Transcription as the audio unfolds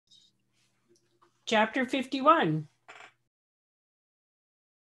Chapter 51.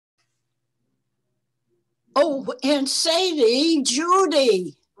 Oh, and Sadie,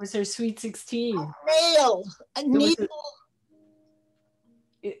 Judy. Was her Sweet 16. Neil.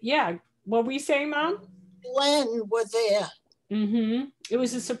 Yeah. What were you saying, Mom? Glenn were there. Mm-hmm. It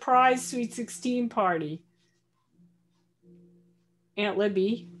was a surprise Sweet 16 party. Aunt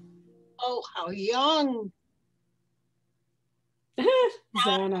Libby. Oh, how young.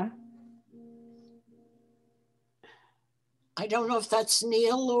 Zana. I don't know if that's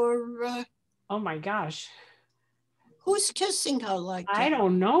Neil or... Oh, my gosh. Who's kissing her like that? I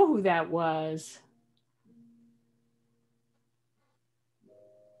don't know who that was.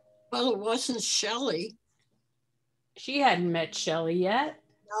 Well, it wasn't Shirley. She hadn't met Shirley yet.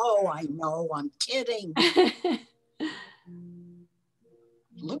 No, I know. I'm kidding.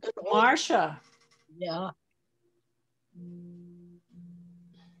 Look at Marsha. Yeah.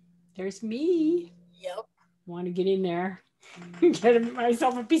 There's me. Yep. Want to get in there. Get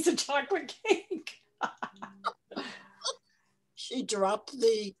myself a piece of chocolate cake. She dropped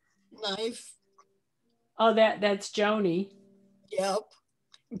the knife. Oh, that's Joni. Yep.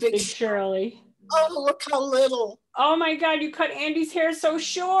 Big Shirley. Oh, look how little. Oh my God, you cut Andy's hair so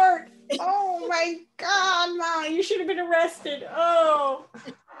short. Oh my God, Mom, you should have been arrested. Oh.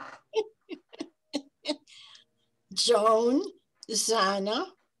 Joan, Zana.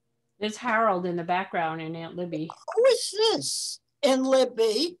 There's Harold in the background and Aunt Libby. Who is this? And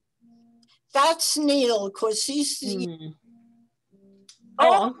Libby. That's Neil, because he's...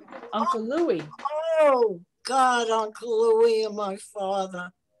 Oh, Uncle Louie. Oh, God, Uncle Louie and my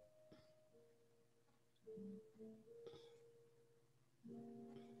father.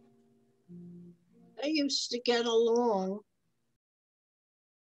 They used to get along.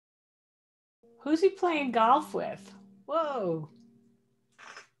 Who's he playing golf with? Whoa.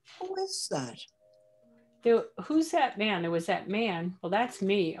 Who is that? Who's that man? There was that man. Well, that's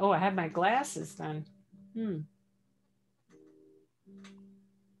me. Oh, I have my glasses then. You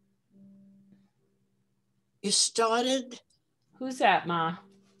started? Who's that, Ma?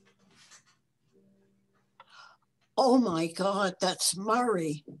 Oh, my God, that's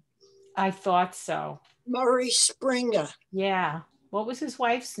Murray. I thought so. Murray Springer. Yeah. What was his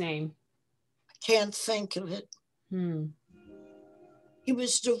wife's name? I can't think of it. He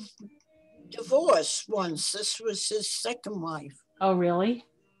was divorced once. This was his second wife. Oh, really?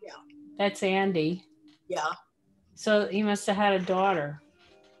 Yeah. That's Andy. Yeah. So he must have had a daughter.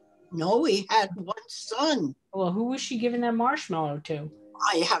 No, he had one son. Well, who was she giving that marshmallow to?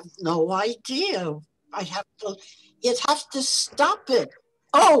 I have no idea. You'd have to stop it.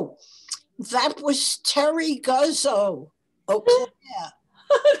 Oh, that was Terry Guzzo. Oh, yeah.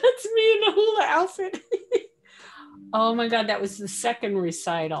 That's me in the hula outfit. Oh my God, that was the second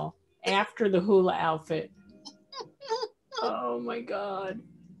recital after the hula outfit. Oh my God.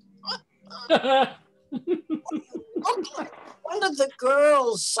 Look like one of the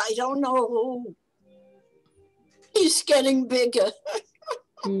girls. I don't know who. He's getting bigger.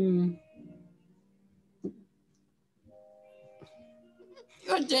 You're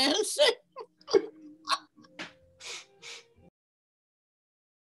dancing.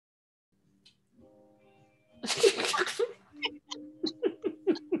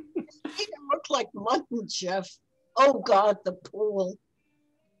 He looked like mutton, Jeff. Oh, God, the pool.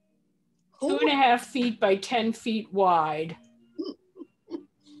 2.5 feet by 10 feet wide.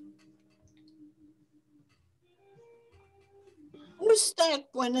 Who's that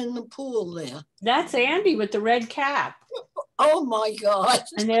one in the pool there? That's Andy with the red cap. Oh, my God.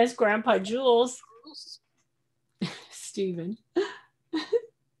 And there's Grandpa Jules. Stephen.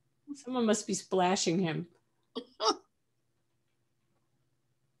 Someone must be splashing him.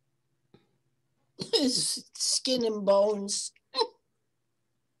 His skin and bones.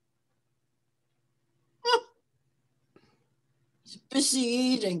 He's busy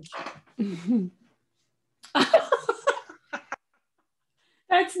eating.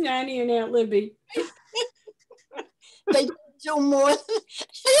 That's Nanny and Aunt Libby. They do more.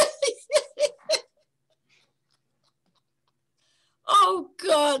 Oh,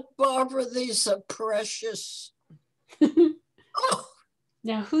 God, Barbara, these are precious. Oh.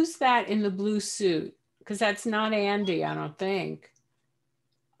 Now, who's that in the blue suit? Because that's not Andy, I don't think.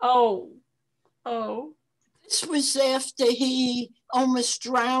 Oh. This was after he almost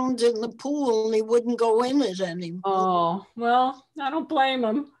drowned in the pool and he wouldn't go in it anymore. Oh, well, I don't blame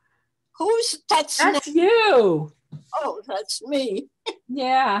him. That's you. Oh, that's me.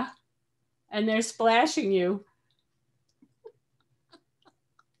 Yeah. And they're splashing you.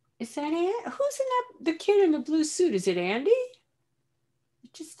 Is that Andy? Who's in the kid in the blue suit? Is it Andy?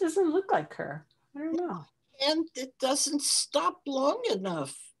 It just doesn't look like her. I don't know. And it doesn't stop long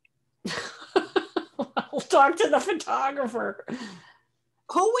enough. We'll talk to the photographer.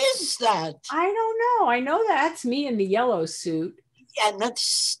 Who is that? I don't know. I know that's me in the yellow suit. Yeah, that's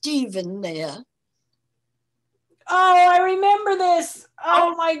Stephen there. Oh, I remember this.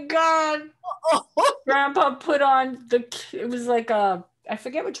 Oh my God. Grandpa put on it was like I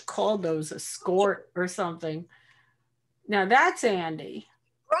forget what you called those, a skirt or something. Now that's Andy.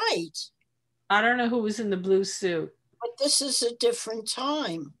 Right. I don't know who was in the blue suit. But this is a different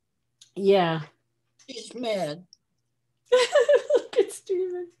time. Yeah. He's mad. Look at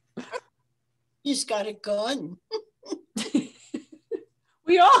Steven. He's got a gun.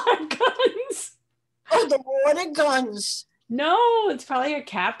 We all had guns. Oh, the water guns. No, it's probably a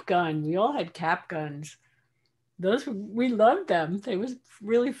cap gun. We all had cap guns. We loved them. They was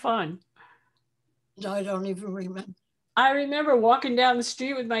really fun. No, I don't even remember. I remember walking down the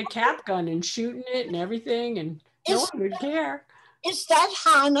street with my cap gun and shooting it and everything, and no one would care. Is that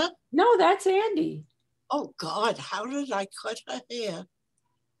Hannah? No, that's Andy. Oh, God, how did I cut her hair?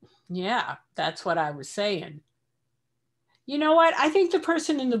 Yeah, that's what I was saying. You know what? I think the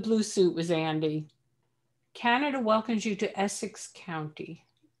person in the blue suit was Andy. Canada welcomes you to Essex County.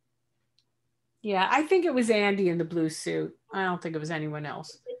 Yeah, I think it was Andy in the blue suit. I don't think it was anyone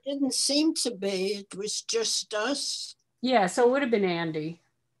else. It didn't seem to be. It was just us. Yeah, so it would have been Andy.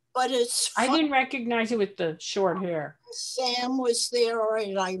 But it's fun. I didn't recognize it with the short hair. Sam was there, all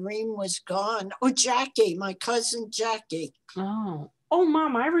right. Irene was gone. Oh, Jackie, my cousin Jackie. Oh,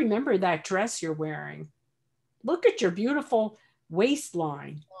 Mom, I remember that dress you're wearing. Look at your beautiful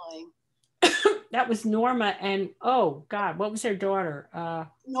waistline. That was Norma and, oh, God, what was their daughter?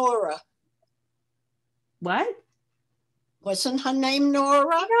 Nora. What? Wasn't her name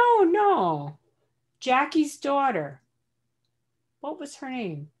Nora? No. Jackie's daughter. What was her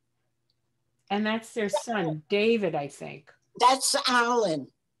name? And that's their son, David, I think. That's Alan.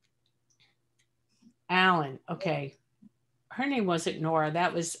 Alan, okay. Her name wasn't Nora.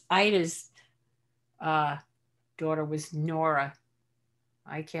 That was Ida's daughter was Nora.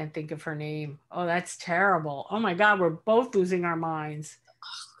 I can't think of her name. Oh, that's terrible. Oh my God, we're both losing our minds.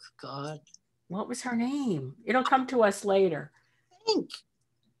 Oh, God. What was her name? It'll come to us later. I think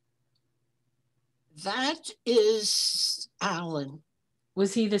that is Alan.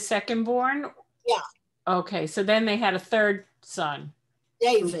 Was he the second born? Yeah. Okay, so then they had a third son.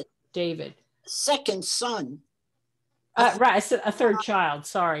 David. Second son. Right, a third child,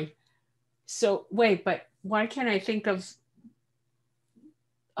 sorry. So wait, but why can't I think of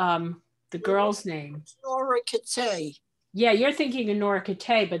the girl's name? Nora Katay. Yeah, you're thinking of Nora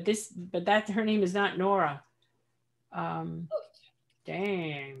Katay, but that her name is not Nora.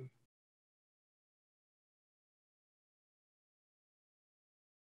 Dang.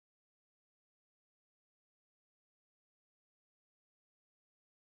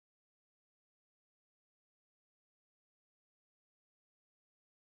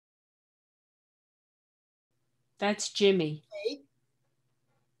 That's Jimmy. Okay.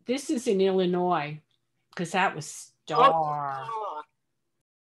 This is in Illinois, because that was Star. Oh.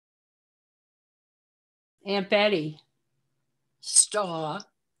 Aunt Betty. Star.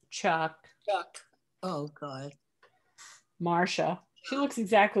 Chuck. Oh, God. Marsha. She looks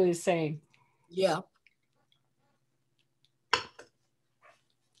exactly the same. Yeah.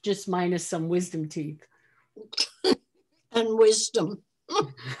 Just minus some wisdom teeth. And wisdom.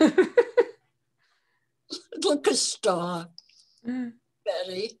 Look at Star.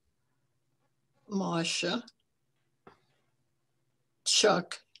 Betty. Marsha.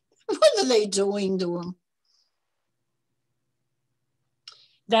 Chuck. What are they doing to him?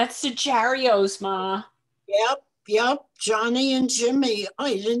 That's the Jarios, Ma. Yep. Johnny and Jimmy.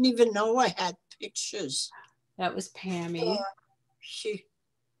 I didn't even know I had pictures. That was Pammy.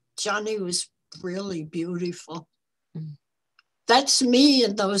 Johnny was really beautiful. That's me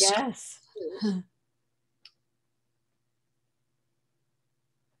in those. Yes.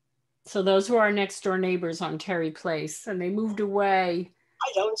 So those were our next door neighbors on Terry Place, and they moved away.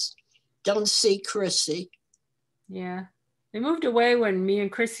 I don't see Chrissy. Yeah. They moved away when me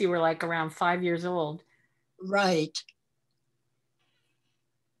and Chrissy were like around 5 years old. Right.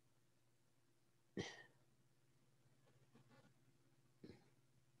 I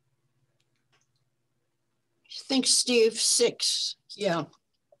think Steve's 6. Yeah.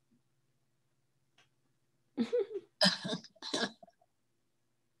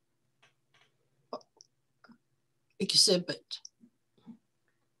 Exhibit.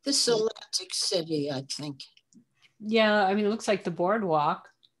 This is Atlantic City, I think. Yeah, I mean, it looks like the boardwalk.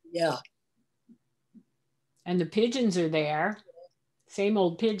 Yeah. And the pigeons are there. Same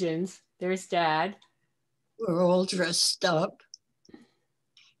old pigeons. There's Dad. We're all dressed up.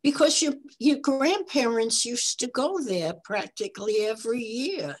 Because your grandparents used to go there practically every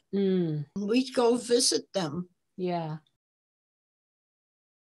year. Mm. We'd go visit them. Yeah.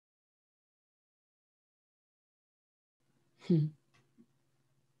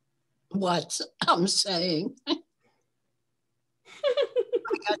 What I'm saying. I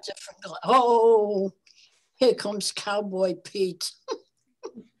got different. Oh, here comes Cowboy Pete.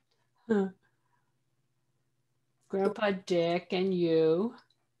 Grandpa Dick and you,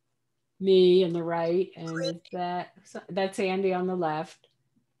 me on the right, and that's Andy on the left.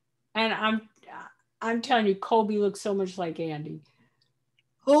 And I'm telling you, Kobe looks so much like Andy.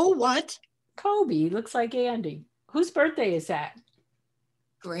 Oh, what? Kobe looks like Andy. Whose birthday is that?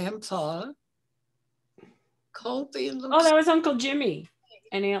 Grandpa. Kobe looks. Oh, that was Uncle Jimmy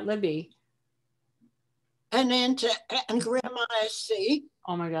and Aunt Libby. And Grandma S.C.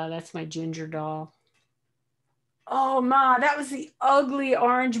 Oh my God, that's my ginger doll. Oh, Ma, that was the ugly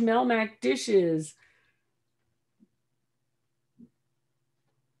orange Melmac dishes.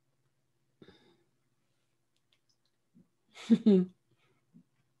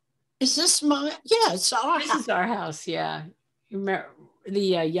 Is this my? Yeah, it's our This house. is our house, yeah. Remember the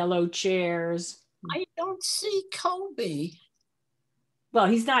yellow chairs. I don't see Kobe. Well,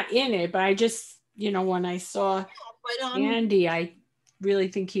 he's not in it, but I just, when I saw Andy, I really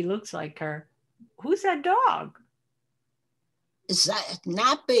think he looks like her. Who's that dog? Is that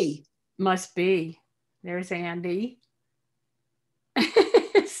Nappy? Must be. There's Andy.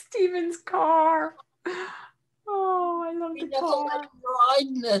 Steven's car. Oh, I love the car. Let him ride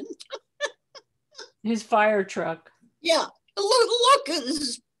in it. His fire truck. Yeah, look at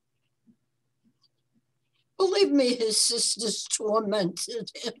this. Believe me, his sisters tormented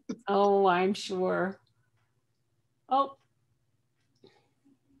him. Oh, I'm sure. Oh.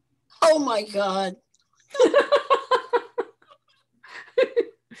 Oh my God.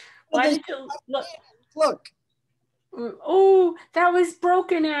 Why did you look? Oh, that was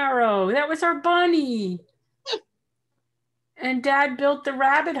Broken Arrow. That was our bunny. And Dad built the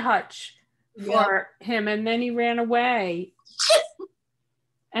rabbit hutch for him, and then he ran away.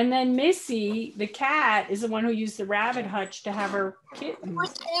 And then Missy, the cat, is the one who used the rabbit hutch to have her kittens.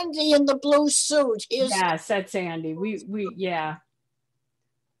 With Andy in the blue suit. Yes, that's Andy. Yeah.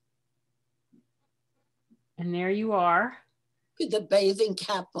 And there you are. With the bathing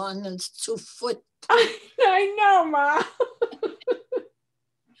cap on and 2 foot. I know, Ma.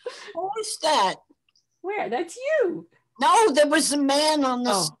 Who is that? Where? That's you. No, there was a man on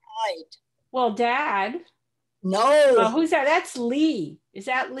the side. Well, Dad. No. Who's that? That's Lee. Is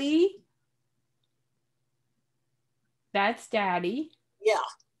that Lee? That's Daddy. Yeah.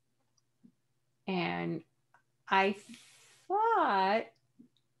 And I thought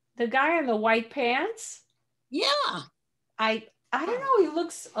the guy in the white pants. Yeah. I don't know. He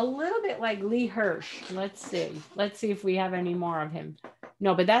looks a little bit like Lee Hersh. Let's see. Let's see if we have any more of him.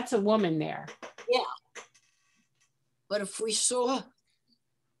 No, but that's a woman there. Yeah. But if we saw.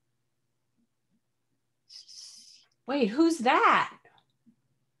 Wait, who's that?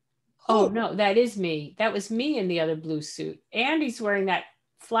 Oh, no, that is me. That was me in the other blue suit. Andy's wearing that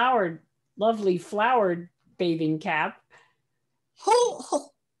lovely flowered bathing cap. Oh.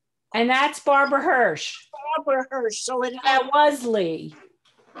 And that's Barbara Hersh. Barbara Hersh. So that was Lee.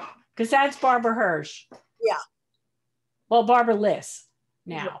 Because that's Barbara Hersh. Yeah. Well, Barbara Liss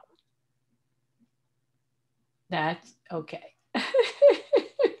now. Yeah. That's okay.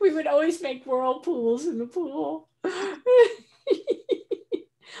 We would always make whirlpools in the pool.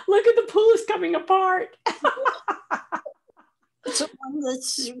 Look at the pool is coming apart. It's the one that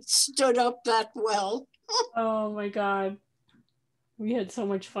stood up that well. Oh my God. We had so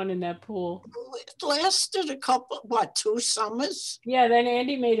much fun in that pool. It lasted 2 summers? Yeah, then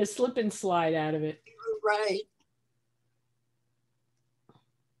Andy made a slip and slide out of it. Right.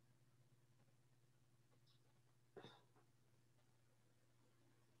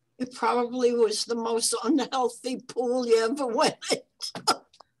 It probably was the most unhealthy pool you ever went into.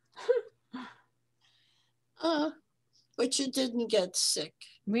 But you didn't get sick.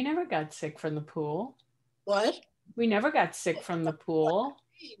 We never got sick from the pool. What? We never got sick from the pool.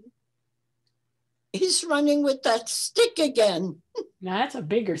 He's running with that stick again. Now that's a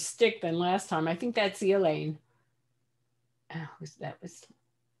bigger stick than last time. I think that's Elaine. Oh, that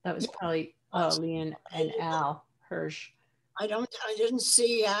was probably Leanne and Al Hersh. I didn't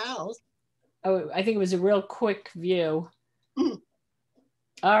see Al. Oh, I think it was a real quick view.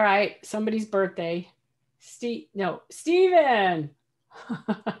 All right, somebody's birthday. Steven.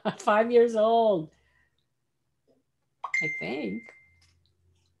 5 years old. I think.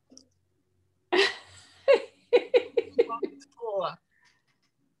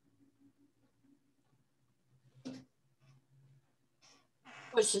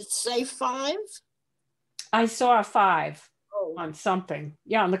 Does it say 5? I saw a 5 Oh, on something.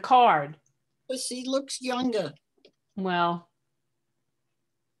 Yeah, on the card. because he looks younger. Well,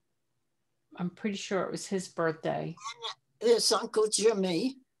 I'm pretty sure it was his birthday. There's Uncle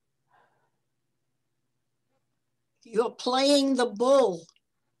Jimmy. You're playing the bull.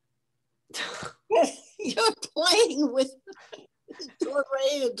 You're playing with the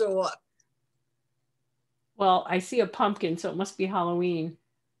toreador. Well, I see a pumpkin, so it must be Halloween.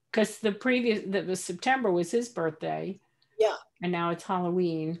 Because the September was his birthday. Yeah. And now it's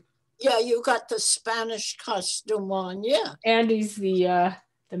Halloween. Yeah, you got the Spanish costume on. Yeah. Andy's the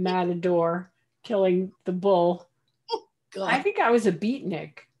matador killing the bull. God. I think I was a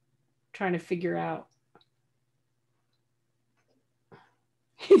beatnik trying to figure out.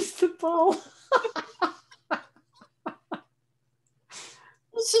 He's the bull.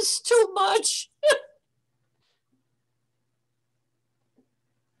 This is too much.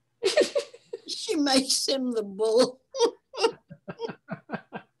 She makes him the bull.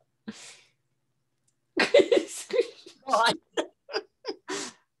 God.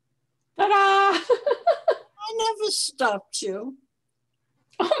 Ta-da! I never stopped you.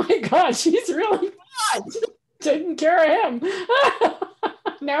 Oh my God, she's really taking care of him.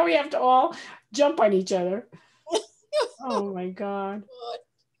 Now we have to all jump on each other. Oh my God.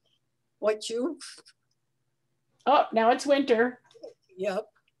 What you? Oh, now it's winter. Yep.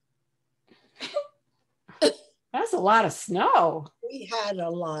 That's a lot of snow. We had a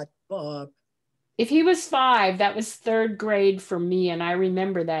lot, Bob. If he was 5, that was 3rd grade for me, and I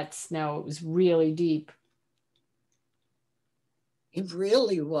remember that snow. It was really deep. It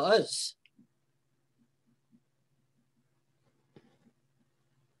really was.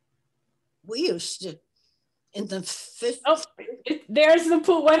 We used to, in the 50s. Oh, there's the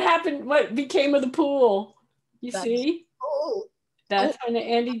pool. What happened? What became of the pool? You see? Oh. That's when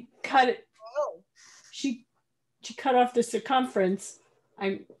Andy cut it. Oh. She cut off the circumference.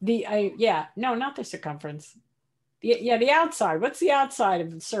 No, not the circumference. The outside. What's the outside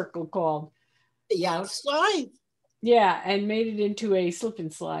of the circle called? The outside. Yeah, and made it into a slip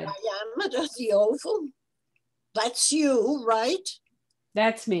and slide. Diameter, the oval. That's you, right?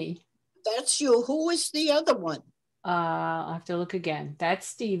 That's me. That's you. Who is the other one? I'll have to look again. That's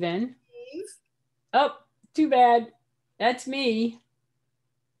Steven. Steve? Oh, too bad. That's me.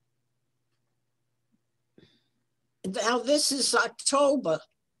 Now this is October.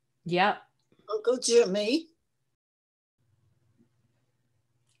 Yep. Uncle Jimmy.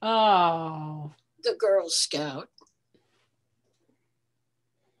 Oh. The Girl Scout.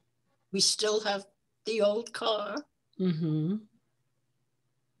 We still have the old car. Mm-hmm.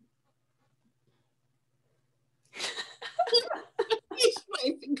 He's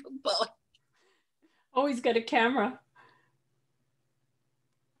waving goodbye. Oh, he's got a camera.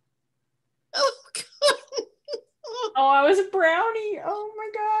 Oh, God. Oh, I was a brownie. Oh, my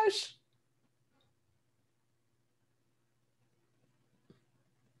gosh.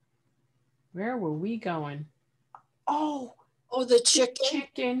 Where were we going? Oh, the chicken.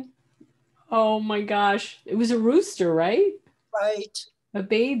 Chicken. Oh, my gosh. It was a rooster, right? Right. A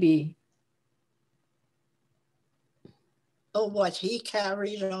baby. Oh, what he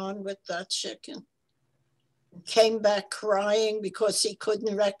carried on with that chicken. Came back crying because he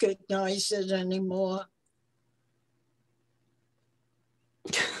couldn't recognize it anymore.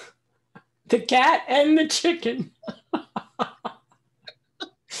 The cat and the chicken.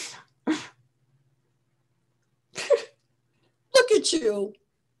 Look at you.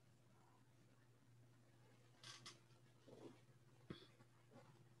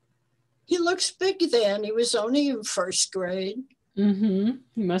 He looks big then. He was only in 1st grade. Mm-hmm.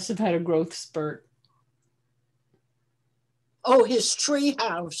 He must have had a growth spurt. Oh, his tree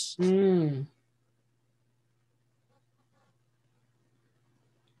house. Mm.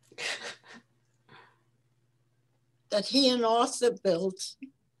 That he and Arthur built.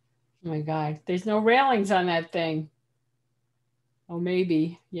 Oh my God. There's no railings on that thing. Oh,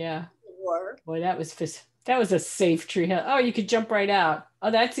 maybe. Yeah. Were. Boy, that was a safe tree house. Oh, you could jump right out. Oh,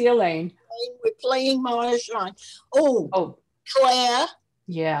 that's Elaine. We're playing Mahjong. Oh, Claire.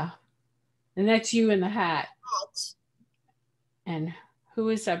 Yeah. And that's you in the hat. And who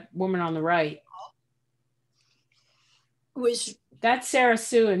is that woman on the right? That's Sarah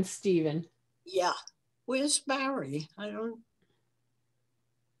Sue and Steven. Yeah. Where's Barry? I don't.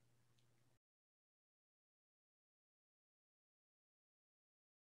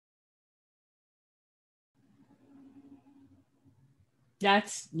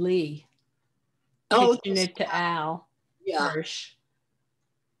 That's Lee. Oh, pitching it to Al. Yeah. Hersh.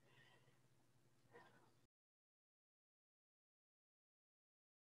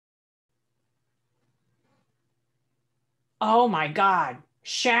 Oh my God.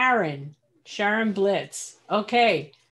 Sharon Blitz. Okay.